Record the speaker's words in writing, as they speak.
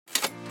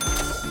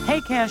Hey,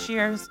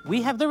 cashiers!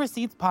 We Have the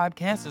Receipts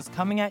podcast is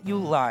coming at you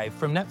live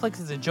from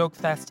Netflix's A Joke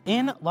Fest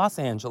in Los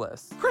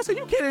Angeles. Chris, are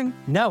you kidding?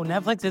 No,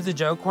 Netflix is a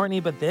joke, Courtney,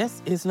 but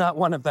this is not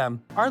one of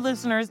them. Our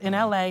listeners in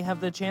LA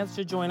have the chance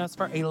to join us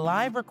for a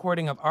live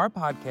recording of our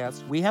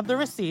podcast, We Have the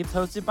Receipts,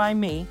 hosted by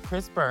me,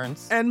 Chris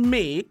Burns. And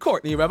me,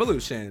 Courtney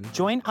Revolution.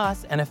 Join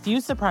us and a few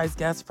surprise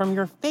guests from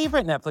your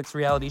favorite Netflix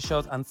reality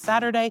shows on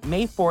Saturday,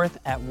 May 4th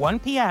at 1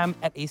 p.m.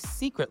 at a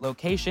secret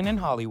location in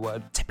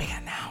Hollywood. To be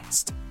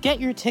announced. Get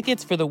your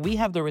tickets for the We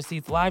Have the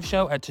Receipts live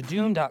show at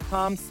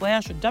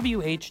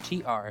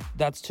tudum.com/WHTR.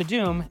 That's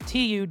Tudum,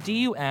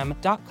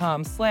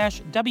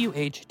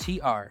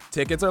 TUDUM.com/WHTR.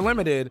 Tickets are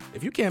limited.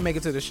 If you can't make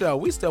it to the show,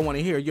 we still want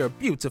to hear your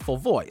beautiful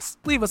voice.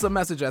 Leave us a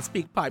message at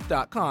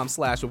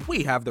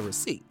speakpipe.com/We Have the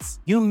Receipts.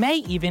 You may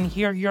even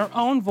hear your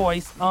own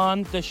voice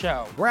on the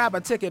show. Grab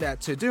a ticket at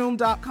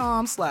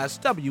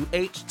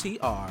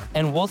tudum.com/WHTR.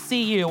 And we'll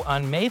see you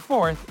on May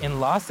 4th in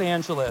Los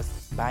Angeles.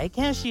 Bye,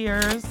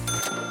 cashiers.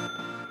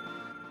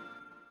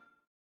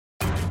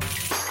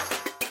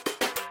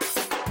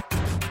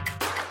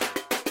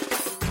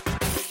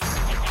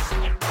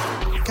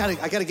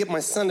 I gotta get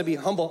my son to be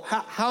humble.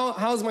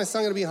 How is my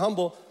son gonna be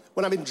humble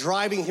when I've been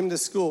driving him to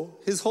school?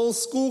 His whole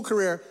school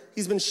career,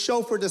 he's been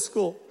chauffeured to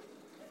school.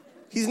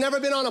 He's never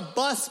been on a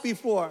bus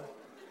before.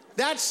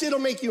 That shit'll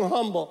make you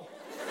humble.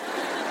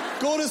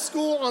 Go to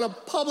school on a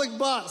public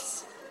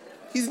bus.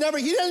 He doesn't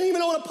even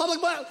know what a public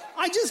bus.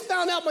 I just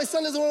found out my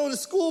son doesn't know what a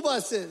school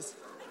bus is.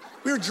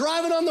 We were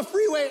driving on the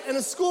freeway and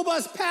a school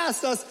bus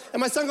passed us and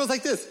my son goes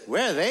like this,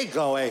 "Where are they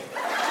going?"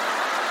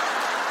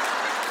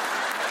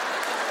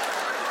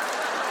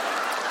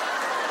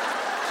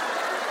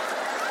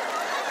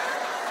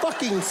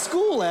 Fucking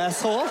school,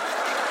 asshole.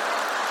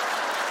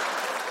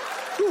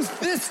 Who's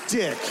this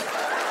dick?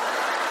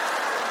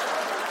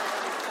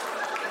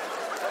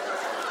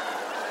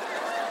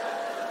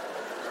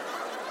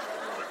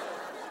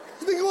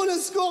 You've been going to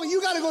school. You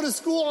gotta go to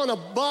school on a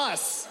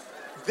bus.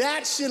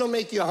 That shit'll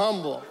make you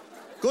humble.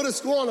 Go to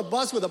school on a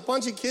bus with a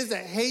bunch of kids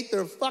that hate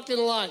their fucking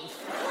life.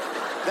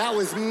 That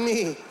was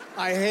me.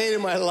 I hated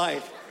my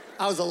life.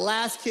 I was the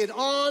last kid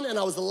on and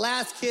I was the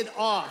last kid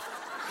off.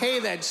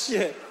 Hated that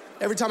shit.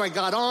 Every time I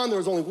got on, there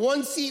was only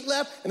one seat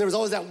left, and there was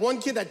always that one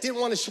kid that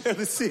didn't want to share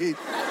the seat.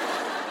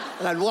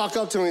 And I'd walk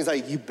up to him, and he's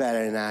like, "You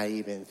better not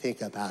even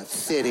think about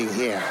sitting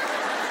here."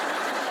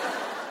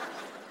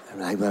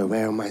 I'm like, "Well,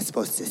 where am I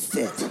supposed to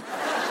sit?"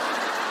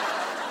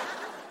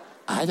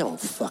 "I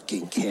don't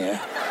fucking care."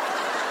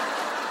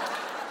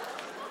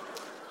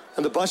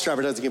 And the bus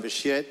driver doesn't give a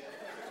shit.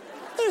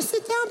 "Better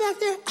sit down back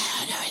there." "I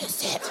don't know where to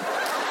sit."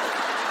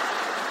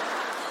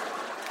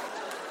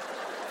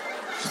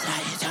 He's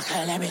not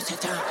gonna let me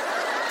sit down.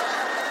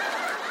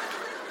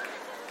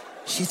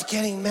 She's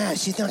getting mad.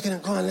 She's not gonna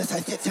go unless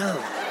I sit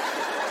down.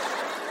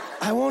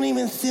 I won't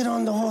even sit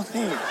on the whole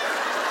thing.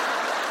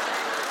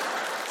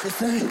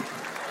 Just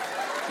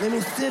let me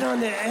sit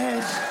on the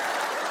edge.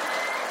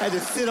 I had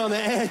to sit on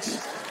the edge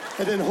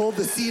and then hold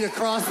the seat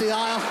across the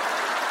aisle.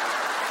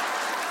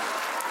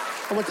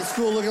 I went to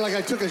school looking like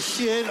I took a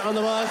shit on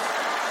the bus.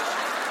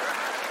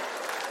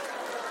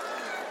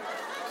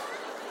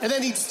 And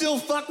then he'd still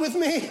fuck with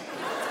me.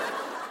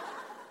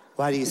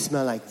 "Why do you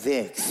smell like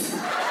Vicks?"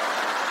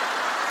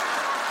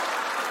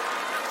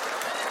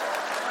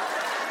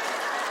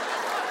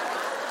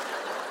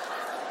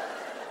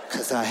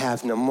 "'Cause I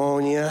have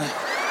pneumonia."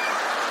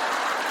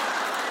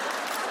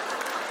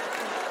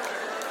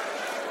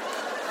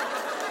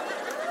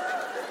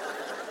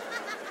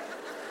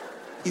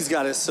 He's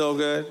got it so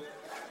good.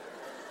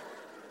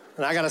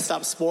 And I gotta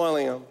stop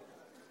spoiling him.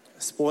 I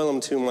spoil him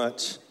too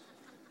much.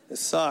 It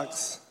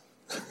sucks.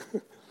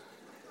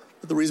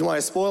 But the reason why I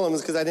spoil him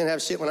is because I didn't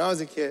have shit when I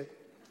was a kid.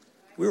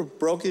 We were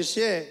broke as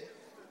shit.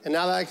 And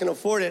now that I can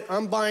afford it,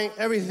 I'm buying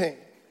everything.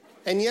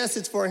 And yes,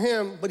 it's for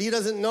him, but he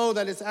doesn't know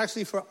that it's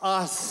actually for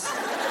us.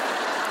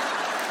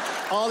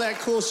 All that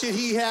cool shit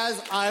he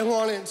has, I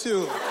want it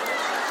too.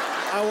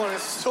 I want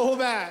it so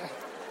bad.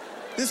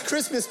 This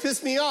Christmas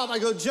pissed me off. I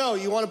go, "Joe,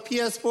 you want a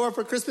PS4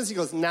 for Christmas?" He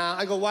goes, "Nah."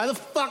 I go, "Why the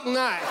fuck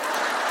not?"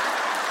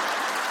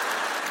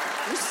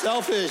 You're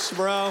selfish,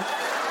 bro.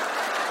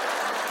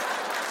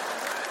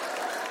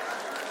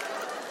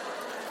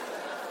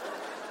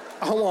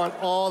 I want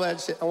all that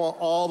shit. I want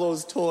all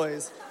those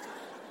toys.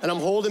 And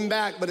I'm holding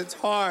back, but it's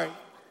hard.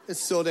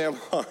 It's so damn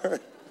hard.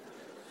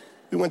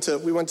 We went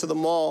to the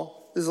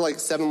mall. This is like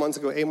 7 months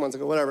ago, 8 months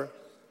ago, whatever.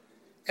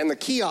 And the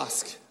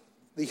kiosk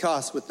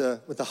with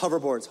the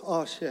hoverboards.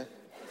 Oh shit.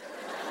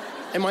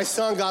 And my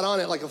son got on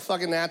it like a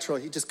fucking natural.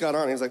 He just got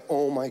on it. He was like,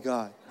 "Oh my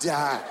God,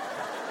 Dad.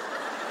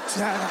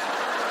 Dad.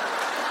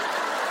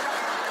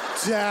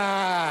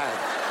 Dad.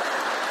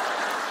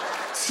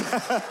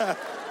 Dad.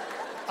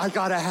 I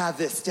gotta have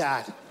this,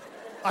 Dad.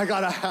 I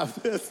gotta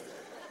have this."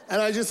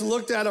 And I just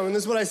looked at him, and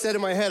this is what I said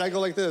in my head. I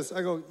go like this.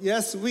 I go,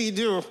 "Yes, we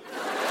do."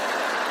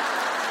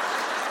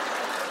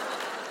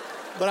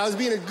 But I was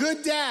being a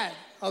good dad.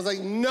 I was like,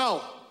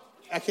 "No,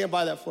 I can't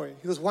buy that for you."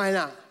 He goes, "Why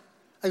not?"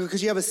 I go,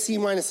 "Because you have a C-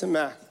 in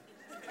math.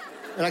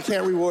 And I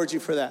can't reward you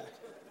for that.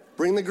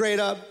 Bring the grade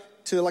up,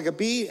 to like a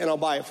B and I'll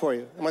buy it for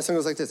you. And my son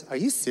goes like this, are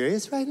you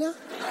serious right now?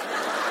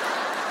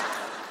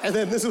 And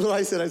then this is what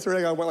I said. I swear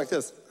to God, I went like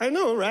this. I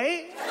know,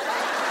 right?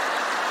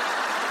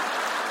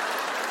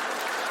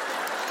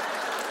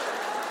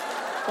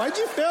 Why'd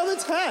you fail the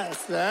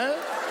test, man?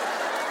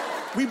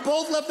 We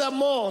both left that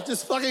mall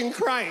just fucking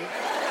crying.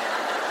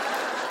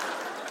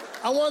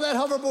 I want that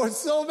hoverboard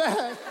so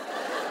bad.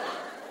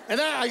 And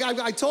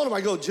I told him,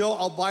 I go, Joe,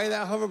 I'll buy you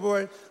that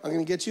hoverboard. I'm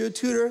gonna get you a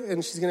tutor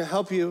and she's gonna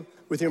help you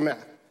with your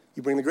math.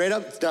 You bring the grade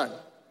up, it's done.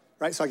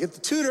 Right, so I get the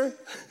tutor.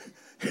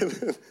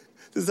 This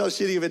is how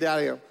shitty of a dad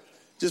I am.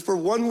 Just for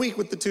 1 week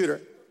with the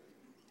tutor.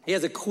 He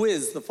has a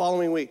quiz the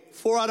following week.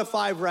 4 out of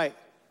 5 right.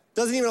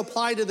 Doesn't even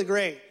apply to the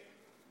grade.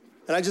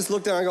 And I just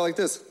look down and I go like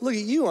this, look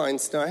at you,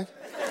 Einstein.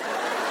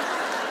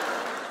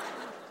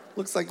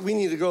 Looks like we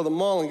need to go to the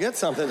mall and get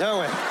something,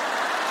 don't we?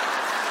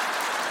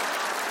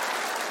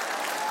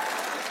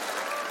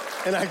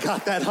 And I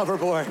got that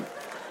hoverboard.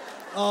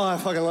 Oh, I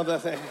fucking love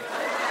that thing.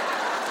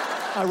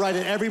 I ride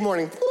it every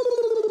morning.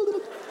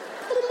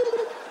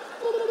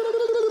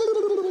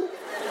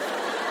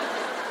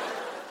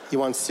 You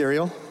want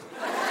cereal?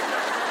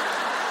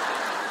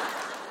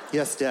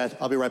 Yes, Dad.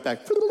 I'll be right back.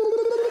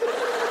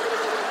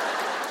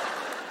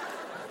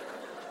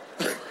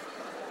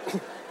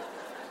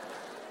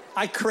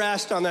 I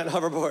crashed on that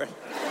hoverboard.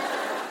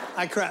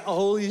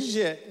 Holy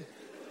shit.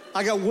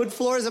 I got wood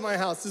floors at my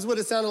house. This is what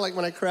it sounded like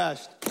when I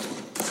crashed.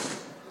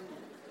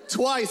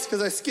 Twice,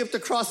 because I skipped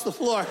across the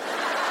floor.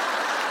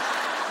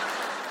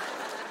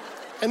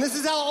 And this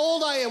is how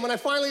old I am. When I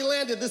finally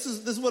landed, this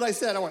is what I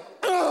said. I went,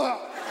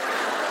 ugh.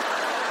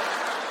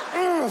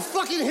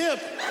 Fucking hip.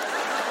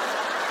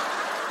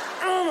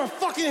 My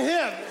fucking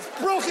hip.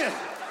 It's broken.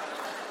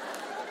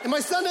 And my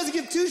son doesn't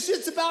give 2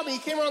 shits about me. He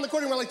came around the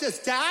corner and went like this,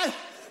 Dad,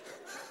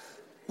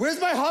 where's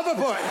my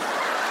hoverboard?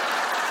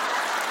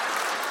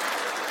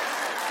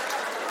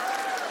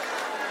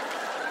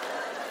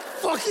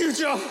 Fuck you,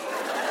 Joe.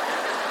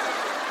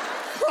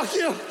 Fuck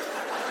you.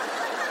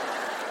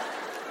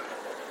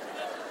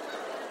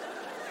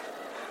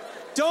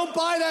 Don't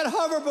buy that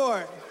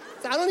hoverboard.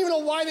 I don't even know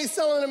why they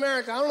sell it in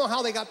America. I don't know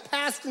how they got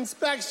past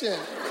inspection.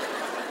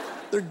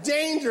 They're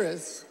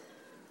dangerous.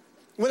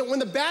 When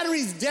the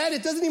battery's dead,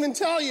 it doesn't even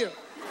tell you.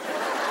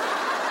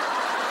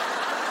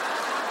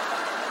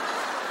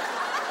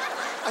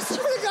 I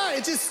swear to God,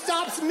 it just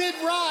stops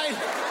mid-ride.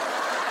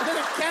 And then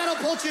it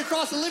catapults you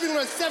across the living room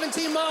at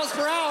 17 miles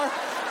per hour.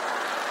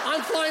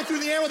 I'm flying through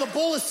the air with a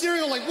bowl of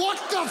cereal like, what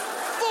the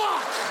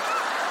fuck?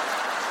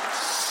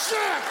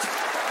 Shit!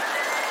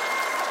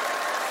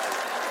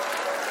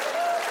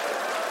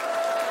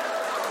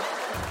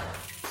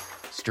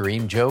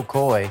 Stream Joe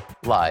Coy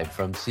live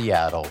from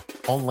Seattle,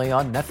 only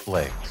on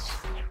Netflix.